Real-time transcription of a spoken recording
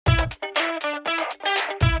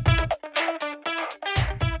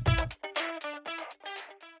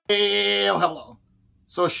Hello.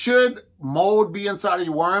 So should mold be inside of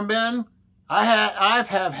your worm bin? I've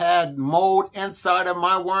had mold inside of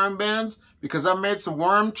my worm bins because I made some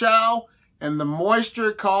worm chow and the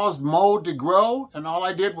moisture caused mold to grow, and all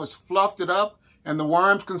I did was fluffed it up and the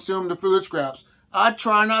worms consumed the food scraps. I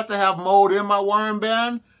try not to have mold in my worm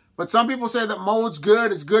bin, but some people say that mold's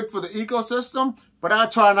good, it's good for the ecosystem, but I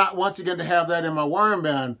try not once again to have that in my worm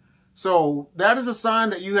bin. So that is a sign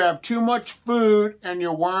that you have too much food and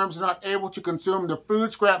your worms are not able to consume the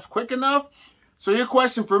food scraps quick enough. So your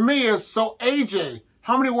question for me is, so AJ,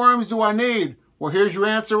 how many worms do I need? Well, here's your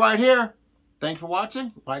answer right here. Thanks for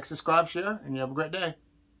watching. Like, subscribe, share, and you have a great day.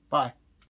 Bye.